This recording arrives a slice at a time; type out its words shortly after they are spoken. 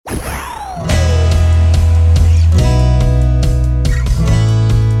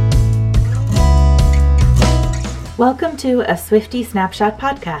Welcome to a Swiftie Snapshot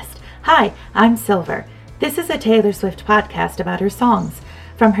podcast. Hi, I'm Silver. This is a Taylor Swift podcast about her songs,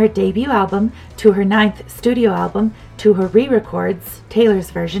 from her debut album to her 9th studio album to her re-records,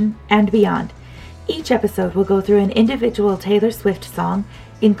 Taylor's version, and beyond. Each episode will go through an individual Taylor Swift song,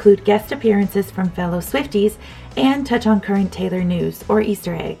 include guest appearances from fellow Swifties, and touch on current Taylor news or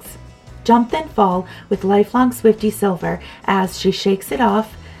Easter eggs. Jump then fall with lifelong Swiftie Silver as she shakes it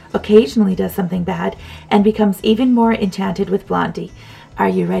off, occasionally does something bad, and becomes even more enchanted with Blondie. Are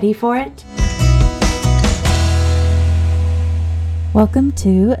you ready for it? Welcome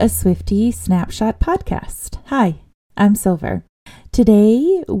to a Swiftie Snapshot podcast. Hi, I'm Silver.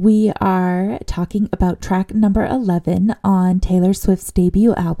 Today we are talking about track number 11 on Taylor Swift's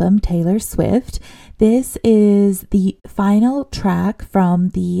debut album, Taylor Swift. This is the final track from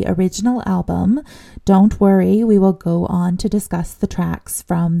the original album. Don't worry, we will go on to discuss the tracks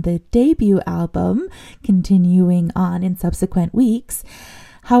from the debut album, continuing on in subsequent weeks.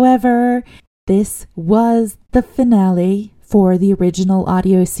 However, this was the finale for the original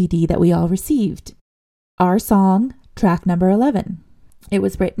audio CD that we all received. Our Song, track number 11. It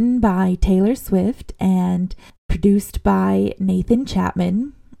was written by Taylor Swift and produced by Nathan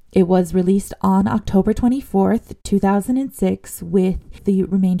Chapman. It was released on October 24th, 2006 with the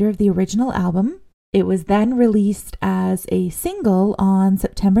remainder of the original album. It was then released as a single on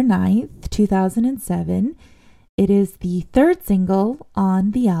September 9th, 2007. It is the third single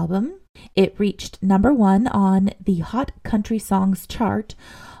on the album. It reached number 1 on the Hot Country Songs chart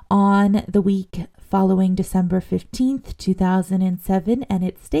on the week following December 15th, 2007, and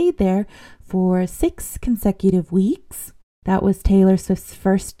it stayed there for 6 consecutive weeks. That was Taylor Swift's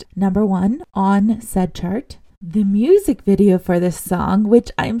first number 1 on said chart. The music video for this song,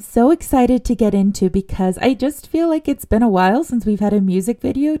 which I'm so excited to get into because I just feel like it's been a while since we've had a music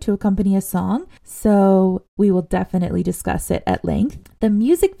video to accompany a song, so we will definitely discuss it at length. The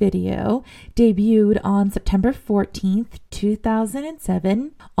music video debuted on September 14th,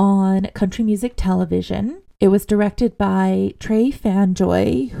 2007 on Country Music Television. It was directed by Trey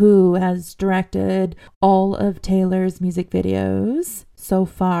Fanjoy, who has directed all of Taylor's music videos so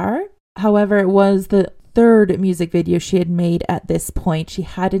far. However, it was the third music video she had made at this point. She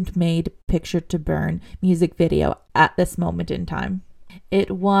hadn't made Picture to Burn music video at this moment in time.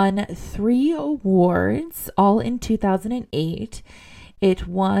 It won 3 awards, all in 2008. It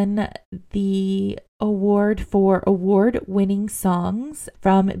won the award for award-winning songs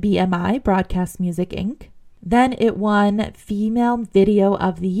from BMI, Broadcast Music Inc. Then it won Female Video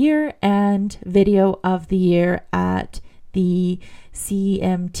of the Year and Video of the Year at the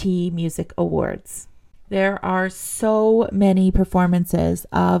CMT Music Awards. There are so many performances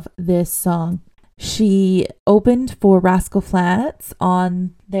of this song. She opened for Rascal Flatts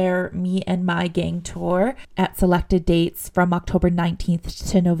on their Me and My Gang tour at selected dates from October 19th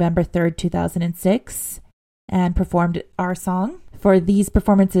to November 3rd, 2006, and performed Our Song. For these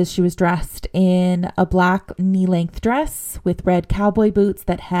performances, she was dressed in a black knee-length dress with red cowboy boots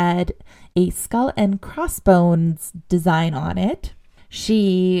that had a skull and crossbones design on it.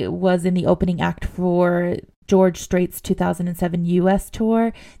 She was in the opening act for George Strait's 2007 US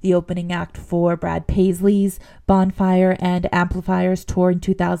tour, the opening act for Brad Paisley's Bonfire and Amplifiers tour in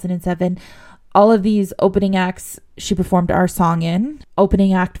 2007. All of these opening acts she performed Our Song in.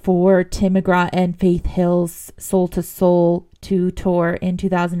 Opening act for Tim McGraw and Faith Hill's Soul to Soul 2 tour in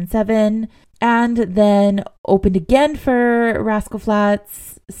 2007. And then opened again for Rascal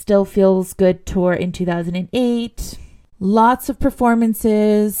Flatts' Still Feels Good tour in 2008. Lots of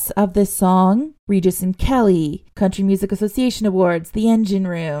performances of this song. Regis and Kelly, Country Music Association Awards, The Engine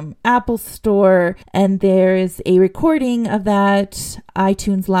Room, Apple Store, and there's a recording of that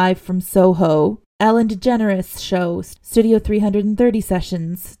iTunes Live from Soho, Ellen DeGeneres Show, Studio 330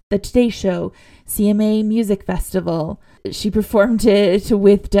 Sessions, The Today Show, CMA Music Festival. She performed it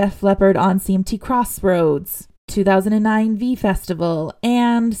with Def Leppard on CMT Crossroads, 2009 V Festival,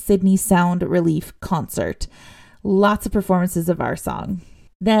 and Sydney Sound Relief Concert. Lots of performances of Our Song.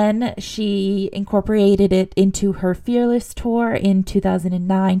 Then she incorporated it into her Fearless tour in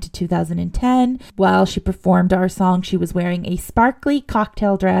 2009 to 2010. While she performed Our Song, she was wearing a sparkly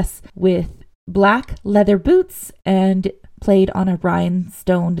cocktail dress with black leather boots and played on a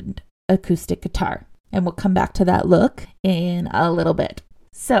rhinestoned acoustic guitar. And we'll come back to that look in a little bit.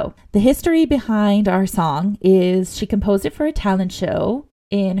 So, the history behind Our Song is she composed it for a talent show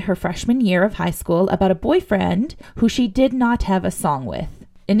in her freshman year of high school about a boyfriend who she did not have a song with.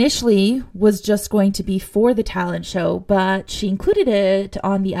 initially was just going to be for the talent show, but she included it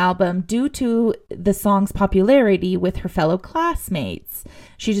on the album due to the song's popularity with her fellow classmates.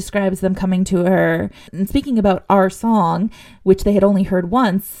 She describes them coming to her and speaking about Our Song, which they had only heard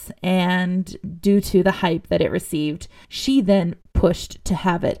once, and due to the hype that it received, she then pushed to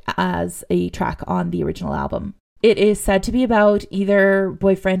have it as a track on the original album. It is said to be about either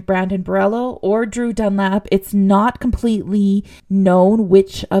boyfriend Brandon Borello or Drew Dunlap. It's not completely known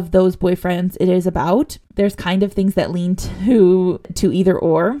which of those boyfriends it is about. There's kind of things that lean to either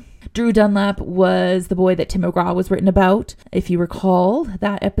or. Drew Dunlap was the boy that Tim McGraw was written about, if you recall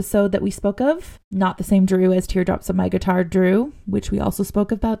that episode that we spoke of. Not the same Drew as Teardrops on My Guitar Drew, which we also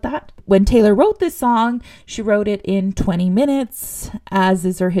spoke about that. When Taylor wrote this song, she wrote it in 20 minutes, as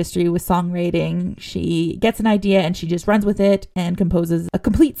is her history with songwriting. She gets an idea and she just runs with it and composes a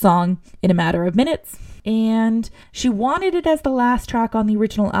complete song in a matter of minutes. And she wanted it as the last track on the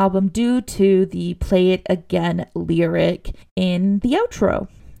original album due to the Play It Again lyric in the outro.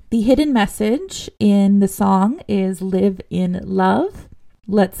 The hidden message in the song is live in love.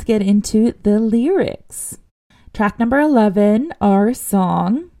 Let's get into the lyrics. Track number 11, Our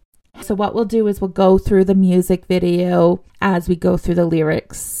Song. So what we'll do is we'll go through the music video as we go through the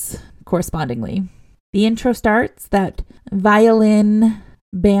lyrics correspondingly. The intro starts, that violin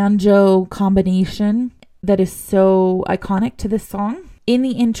banjo combination that is so iconic to this song. In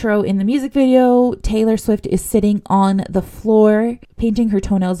the intro, in the music video, Taylor Swift is sitting on the floor, painting her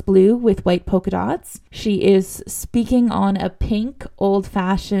toenails blue with white polka dots. She is speaking on a pink,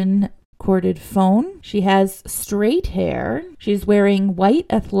 old-fashioned corded phone. She has straight hair. She's wearing white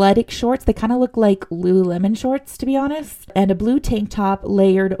athletic shorts. They kind of look like Lululemon shorts, to be honest, and a blue tank top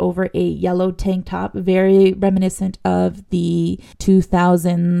layered over a yellow tank top, very reminiscent of the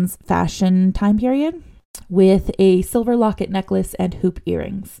 2000s fashion time period, with a silver locket necklace and hoop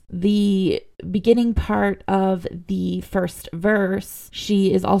earrings. The beginning part of the first verse,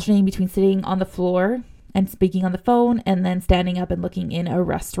 she is alternating between sitting on the floor and speaking on the phone, and then standing up and looking in a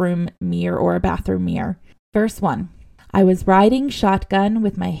restroom mirror or a bathroom mirror. Verse 1. I was riding shotgun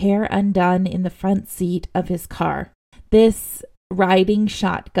with my hair undone in the front seat of his car. This riding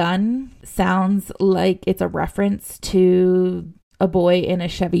shotgun sounds like it's a reference to a boy in a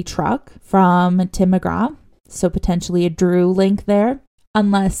Chevy truck from Tim McGraw. So potentially a Drew link there.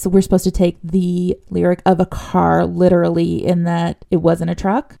 Unless we're supposed to take the lyric of a car literally in that it wasn't a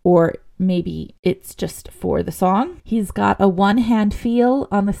truck, or maybe it's just for the song. He's got a one-hand feel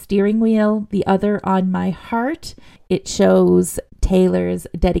on the steering wheel, the other on my heart. It shows Taylor's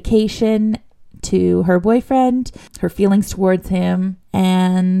dedication to her boyfriend, her feelings towards him,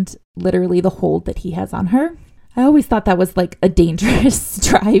 and literally the hold that he has on her. I always thought that was like a dangerous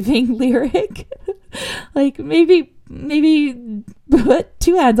driving lyric. Like maybe put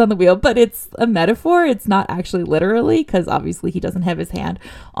two hands on the wheel, but it's a metaphor. It's not actually literally, because obviously he doesn't have his hand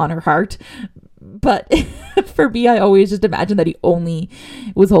on her heart. But for me, I always just imagined that he only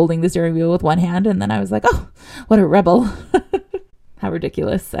was holding the steering wheel with one hand. And then I was like, oh, what a rebel. How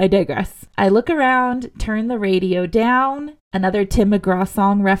ridiculous. I digress. I look around, turn the radio down. Another Tim McGraw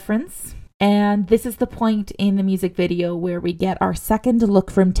song reference. And this is the point in the music video where we get our second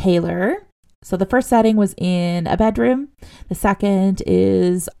look from Taylor. So the first setting was in a bedroom. The second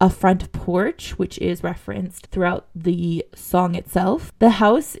is a front porch, which is referenced throughout the song itself. The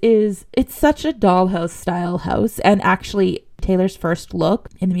house it's such a dollhouse style house. And actually, Taylor's first look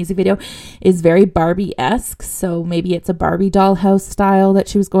in the music video is very Barbie-esque. So maybe it's a Barbie dollhouse style that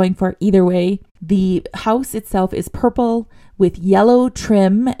she was going for. Either way, the house itself is purple with yellow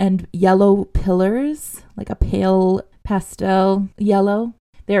trim and yellow pillars, like a pale pastel yellow.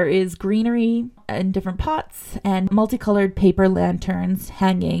 There is greenery in different pots and multicolored paper lanterns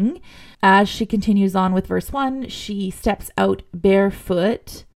hanging. As she continues on with verse 1, she steps out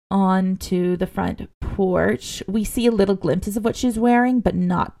barefoot onto the front porch. We see a little glimpses of what she's wearing, but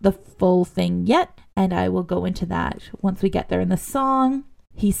not the full thing yet. And I will go into that once we get there in the song.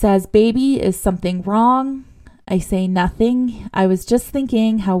 He says, baby, is something wrong? I say nothing. I was just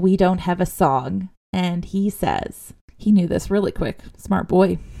thinking how we don't have a song. And he says, he knew this really quick. Smart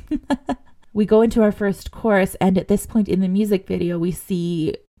boy. We go into our first chorus, and at this point in the music video, we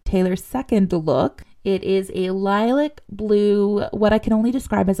see Taylor's second look. It is a lilac blue, what I can only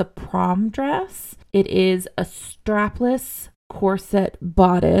describe as a prom dress. It is a strapless corset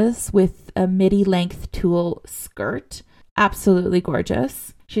bodice with a midi-length tulle skirt. Absolutely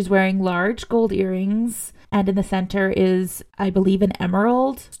gorgeous. She's wearing large gold earrings, and in the center is, I believe, an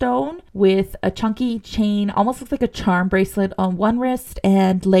emerald stone with a chunky chain, almost looks like a charm bracelet on one wrist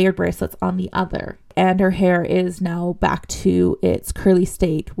and layered bracelets on the other. and her hair is now back to its curly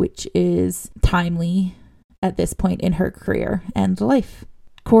state, which is timely at this point in her career and life.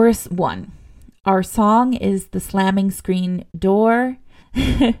 Chorus 1. Our song is the slamming screen door.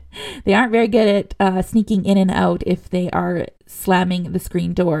 They aren't very good at sneaking in and out if they are slamming the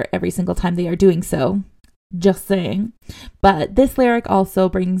screen door every single time they are doing so. Just saying. But this lyric also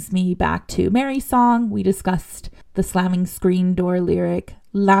brings me back to Mary's song. We discussed the slamming screen door lyric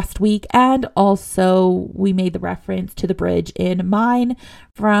last week, and also we made the reference to the bridge in mine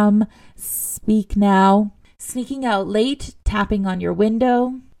from Speak Now. Sneaking out late, tapping on your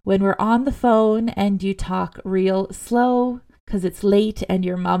window. When we're on the phone and you talk real slow, 'cause it's late and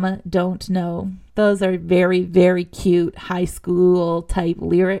your mama don't know. Those are very, very cute high school type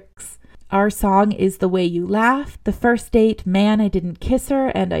lyrics. Our song is the way you laugh. The first date, man, I didn't kiss her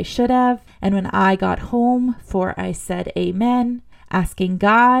and I should have. And when I got home, for I said amen, asking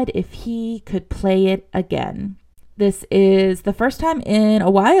God if he could play it again. This is the first time in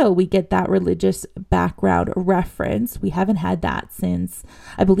a while we get that religious background reference. We haven't had that since,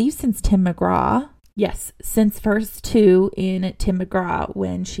 I believe, since Tim McGraw. Yes, since verse 2 in Tim McGraw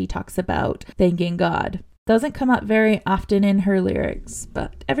when she talks about thanking God. Doesn't come up very often in her lyrics,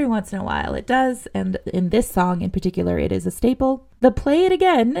 but every once in a while it does, and in this song in particular it is a staple. The play it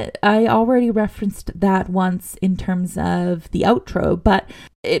again, I already referenced that once in terms of the outro, but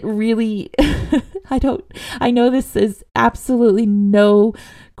it really, I know this is absolutely no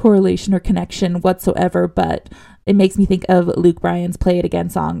correlation or connection whatsoever, but it makes me think of Luke Bryan's Play It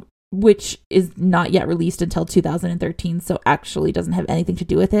Again song, which is not yet released until 2013, so actually doesn't have anything to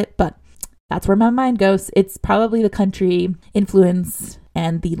do with it, but that's where my mind goes. It's probably the country influence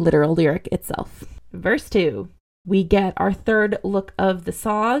and the literal lyric itself. Verse 2. We get our third look of the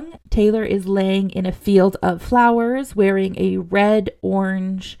song. Taylor is laying in a field of flowers, wearing a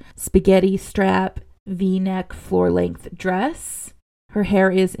red-orange spaghetti strap V-neck floor-length dress. Her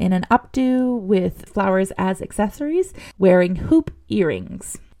hair is in an updo with flowers as accessories, wearing hoop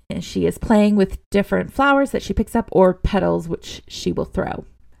earrings. And she is playing with different flowers that she picks up or petals which she will throw.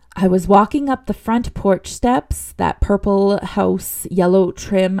 I was walking up the front porch steps, that purple house, yellow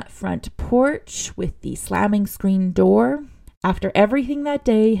trim front porch with the slamming screen door. After everything that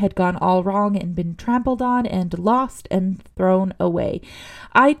day had gone all wrong and been trampled on and lost and thrown away.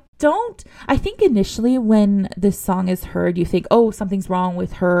 I think initially when this song is heard, you think, oh, something's wrong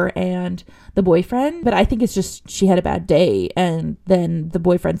with her and the boyfriend. But I think it's just she had a bad day. And then the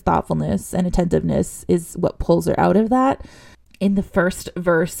boyfriend's thoughtfulness and attentiveness is what pulls her out of that. In the first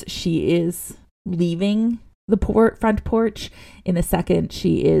verse, she is leaving the front porch. In the second,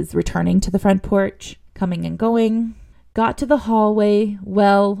 she is returning to the front porch, coming and going. Got to the hallway,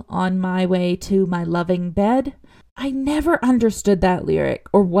 well on my way to my loving bed. I never understood that lyric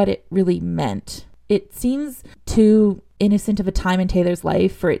or what it really meant. It seems too innocent of a time in Taylor's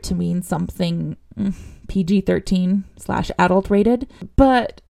life for it to mean something PG-13/adult rated,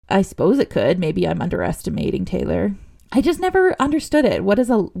 but I suppose it could. Maybe I'm underestimating Taylor. I just never understood it. What is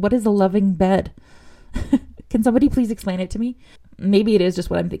a loving bed? Can somebody please explain it to me? Maybe it is just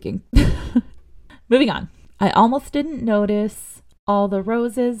what I'm thinking. Moving on. I almost didn't notice all the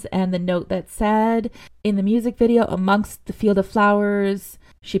roses and the note that said in the music video, amongst the field of flowers,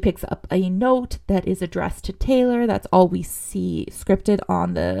 she picks up a note that is addressed to Taylor. That's all we see scripted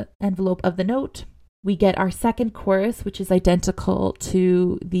on the envelope of the note. We get our second chorus, which is identical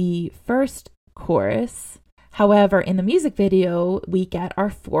to the first chorus. However, in the music video, we get our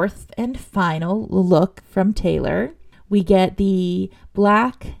fourth and final look from Taylor. We get the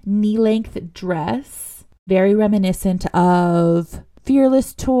black knee-length dress, very reminiscent of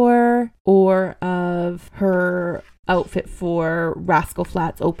Fearless Tour or of her outfit for Rascal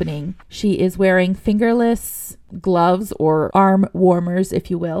Flatts opening. She is wearing fingerless gloves or arm warmers,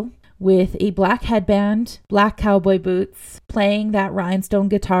 if you will, with a black headband, black cowboy boots, playing that rhinestone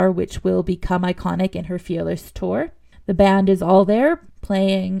guitar, which will become iconic in her Fearless tour. The band is all there,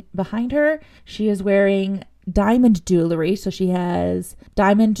 playing behind her. She is wearing diamond jewelry, so she has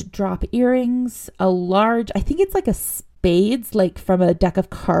diamond drop earrings, a large, I think it's like a spades, like from a deck of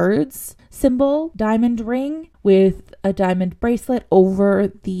cards symbol, diamond ring with a diamond bracelet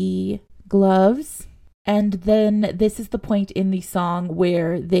over the gloves. And then this is the point in the song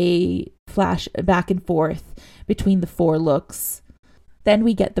where they flash back and forth between the four looks. Then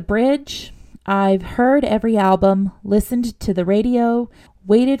we get the bridge. I've heard every album, listened to the radio,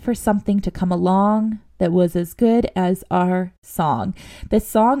 waited for something to come along that was as good as our song. This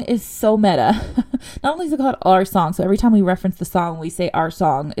song is so meta. Not only is it called Our Song, so every time we reference the song, we say our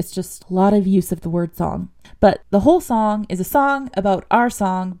song. It's just a lot of use of the word song. But the whole song is a song about our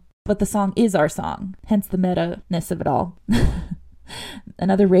song but the song is our song, hence the meta-ness of it all.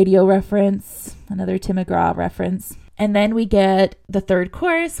 Another radio reference, another Tim McGraw reference. And then we get the third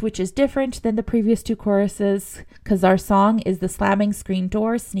chorus, which is different than the previous two choruses, because our song is the slamming screen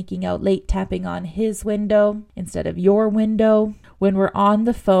door, sneaking out late, tapping on his window instead of your window. When we're on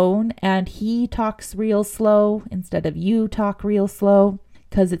the phone and he talks real slow instead of you talk real slow,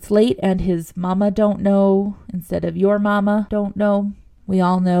 because it's late and his mama don't know instead of your mama don't know. We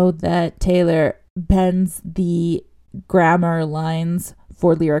all know that Taylor bends the grammar lines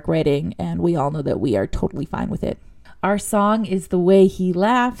for lyric writing, and we all know that we are totally fine with it. Our song is the way he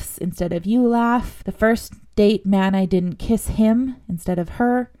laughs instead of you laugh. The first date, man, I didn't kiss him instead of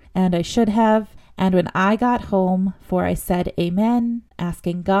her, and I should have. And when I got home, for I said amen,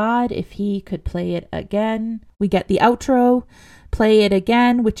 asking God if he could play it again. We get the outro, play it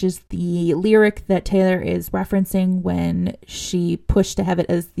again, which is the lyric that Taylor is referencing when she pushed to have it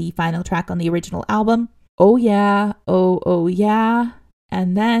as the final track on the original album. Oh yeah, oh yeah.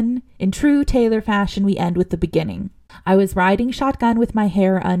 And then, in true Taylor fashion, we end with the beginning. I was riding shotgun with my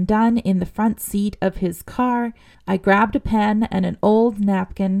hair undone in the front seat of his car. I grabbed a pen and an old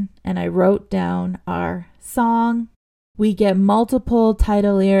napkin and I wrote down our song. We get multiple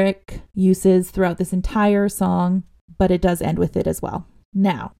title lyric uses throughout this entire song, but it does end with it as well.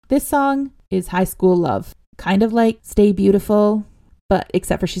 Now, this song is high school love, kind of like Stay Beautiful, but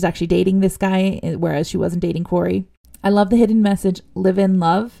except for she's actually dating this guy, whereas she wasn't dating Corey. I love the hidden message, live in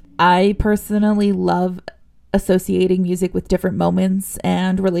love. I personally love associating music with different moments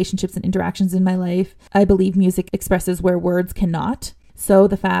and relationships and interactions in my life. I believe music expresses where words cannot. So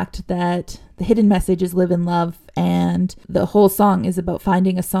the fact that the hidden message is live in love and the whole song is about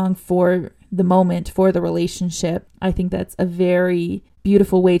finding a song for the moment, for the relationship, I think that's a very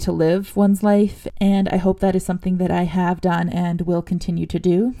beautiful way to live one's life. And I hope that is something that I have done and will continue to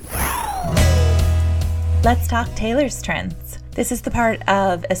do. Let's talk Taylor's trends. This is the part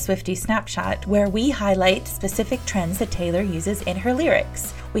of a Swiftie Snapshot where we highlight specific trends that Taylor uses in her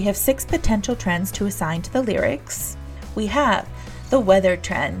lyrics. We have 6 potential trends to assign to the lyrics. We have the weather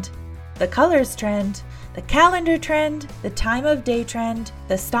trend, the colors trend, the calendar trend, the time of day trend,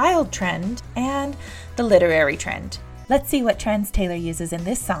 the style trend, and the literary trend. Let's see what trends Taylor uses in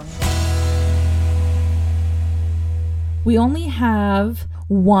this song. We only have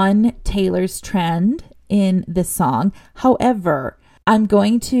one Taylor's trend in this song. However, I'm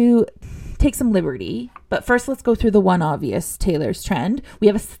going to take some liberty, but first let's go through the one obvious Taylor's trend. We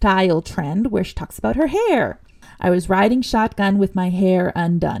have a style trend where she talks about her hair. I was riding shotgun with my hair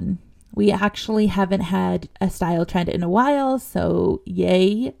undone. We actually haven't had a style trend in a while, so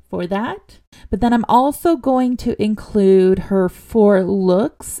yay for that. But then I'm also going to include her 4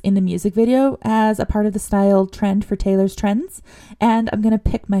 looks in the music video as a part of the style trend for Taylor's trends. And I'm going to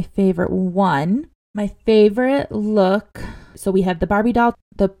pick my favorite one. My favorite look, so we have the Barbie doll,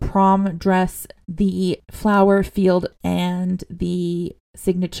 the prom dress, the flower field, and the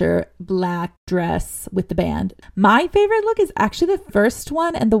signature black dress with the band. My favorite look is actually the first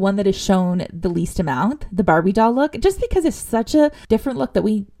one and the one that is shown the least amount, the Barbie doll look, just because it's such a different look that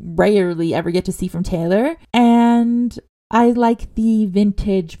we rarely ever get to see from Taylor. And I like the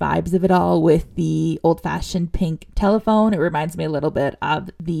vintage vibes of it all with the old-fashioned pink telephone. It reminds me a little bit of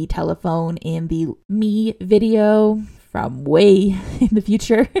the telephone in the Me video from way in the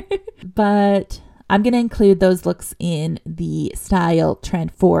future. But I'm going to include those looks in the style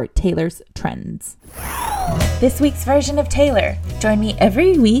trend for Taylor's trends. This week's version of Taylor. Join me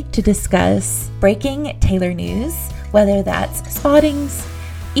every week to discuss breaking Taylor news, whether that's spottings,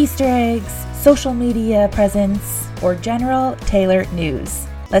 Easter eggs, social media presence, or general Taylor news.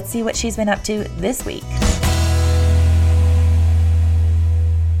 Let's see what she's been up to this week.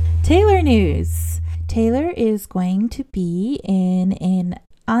 Taylor news. Taylor is going to be in an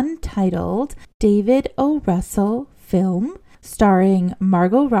untitled David O. Russell film starring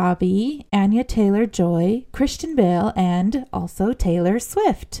Margot Robbie, Anya Taylor-Joy, Christian Bale, and also Taylor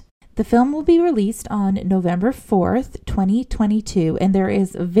Swift. The film will be released on November 4th, 2022, and there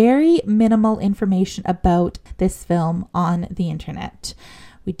is very minimal information about this film on the internet.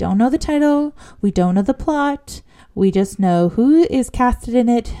 We don't know the title, we don't know the plot, we just know who is casted in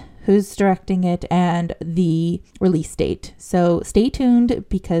it, who's directing it, and the release date. So stay tuned,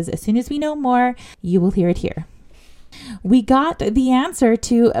 because as soon as we know more, you will hear it here. We got the answer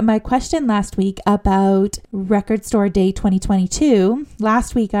to my question last week about Record Store Day 2022.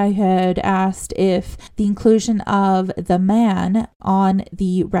 Last week I had asked if the inclusion of The Man on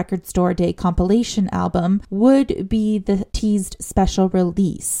the Record Store Day compilation album would be the teased special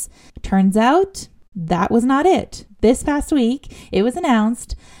release. Turns out that was not it. This past week, it was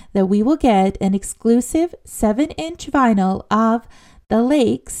announced that we will get an exclusive 7-inch vinyl of The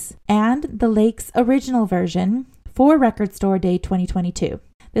Lakes and The Lakes original version for Record Store Day 2022.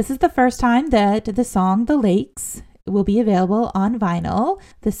 This is the first time that the song The Lakes will be available on vinyl.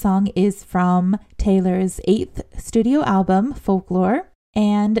 The song is from Taylor's 8th studio album, Folklore.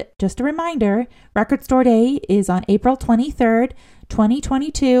 And just a reminder, Record Store Day is on April 23rd,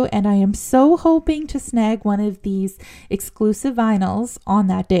 2022, and I am so hoping to snag one of these exclusive vinyls on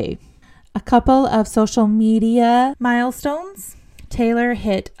that day. A couple of social media milestones. Taylor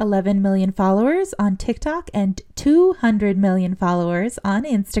hit 11 million followers on TikTok and 200 million followers on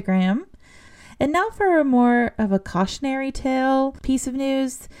Instagram. And now for a more of a cautionary tale piece of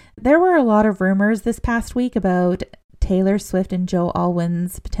news. There were a lot of rumors this past week about Taylor Swift and Joe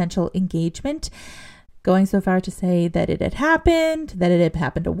Alwyn's potential engagement, going so far to say that it had happened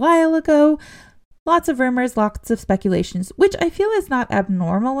a while ago. Lots of rumors, lots of speculations, which I feel is not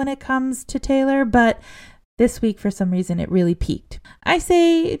abnormal when it comes to Taylor, but this week, for some reason, it really peaked. I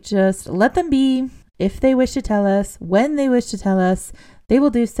say just let them be. If they wish to tell us, when they wish to tell us, they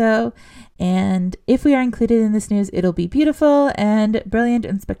will do so. And if we are included in this news, it'll be beautiful and brilliant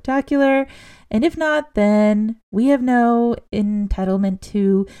and spectacular. And if not, then we have no entitlement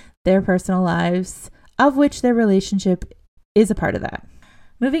to their personal lives, of which their relationship is a part of that.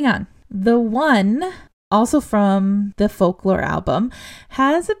 Moving on. The One, also from the Folklore album,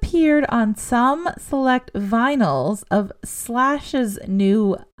 has appeared on some select vinyls of Slash's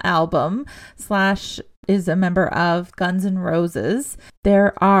new album. Slash is a member of Guns N' Roses.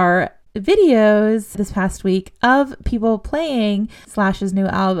 There are videos this past week of people playing Slash's new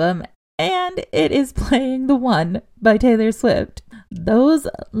album, and it is playing The One by Taylor Swift. Those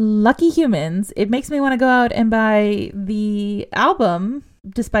lucky humans. It makes me want to go out and buy the album,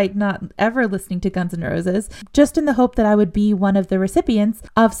 despite not ever listening to Guns N' Roses, just in the hope that I would be one of the recipients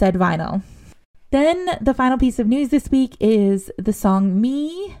of said vinyl. Then the final piece of news this week is the song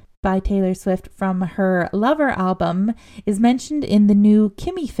Me by Taylor Swift from her Lover album is mentioned in the new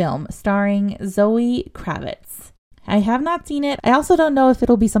Kimmy film starring Zoe Kravitz. I have not seen it. I also don't know if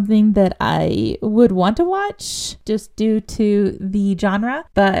it'll be something that I would want to watch just due to the genre,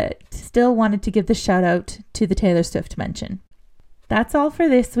 but still wanted to give the shout out to the Taylor Swift mention. That's all for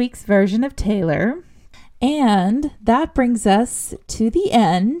this week's version of Taylor. And that brings us to the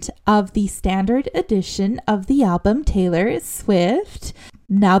end of the standard edition of the album Taylor Swift.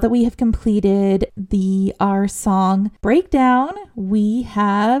 Now that we have completed the Our Song breakdown, we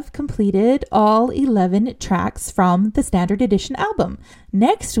have completed all 11 tracks from the standard edition album.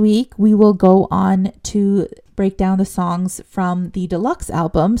 Next week, we will go on to break down the songs from the deluxe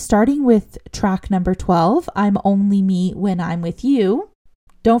album, starting with track number 12, I'm Only Me When I'm With You.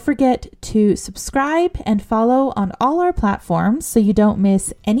 Don't forget to subscribe and follow on all our platforms so you don't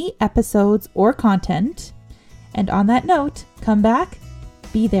miss any episodes or content. And on that note, come back,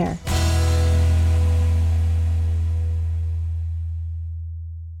 be there.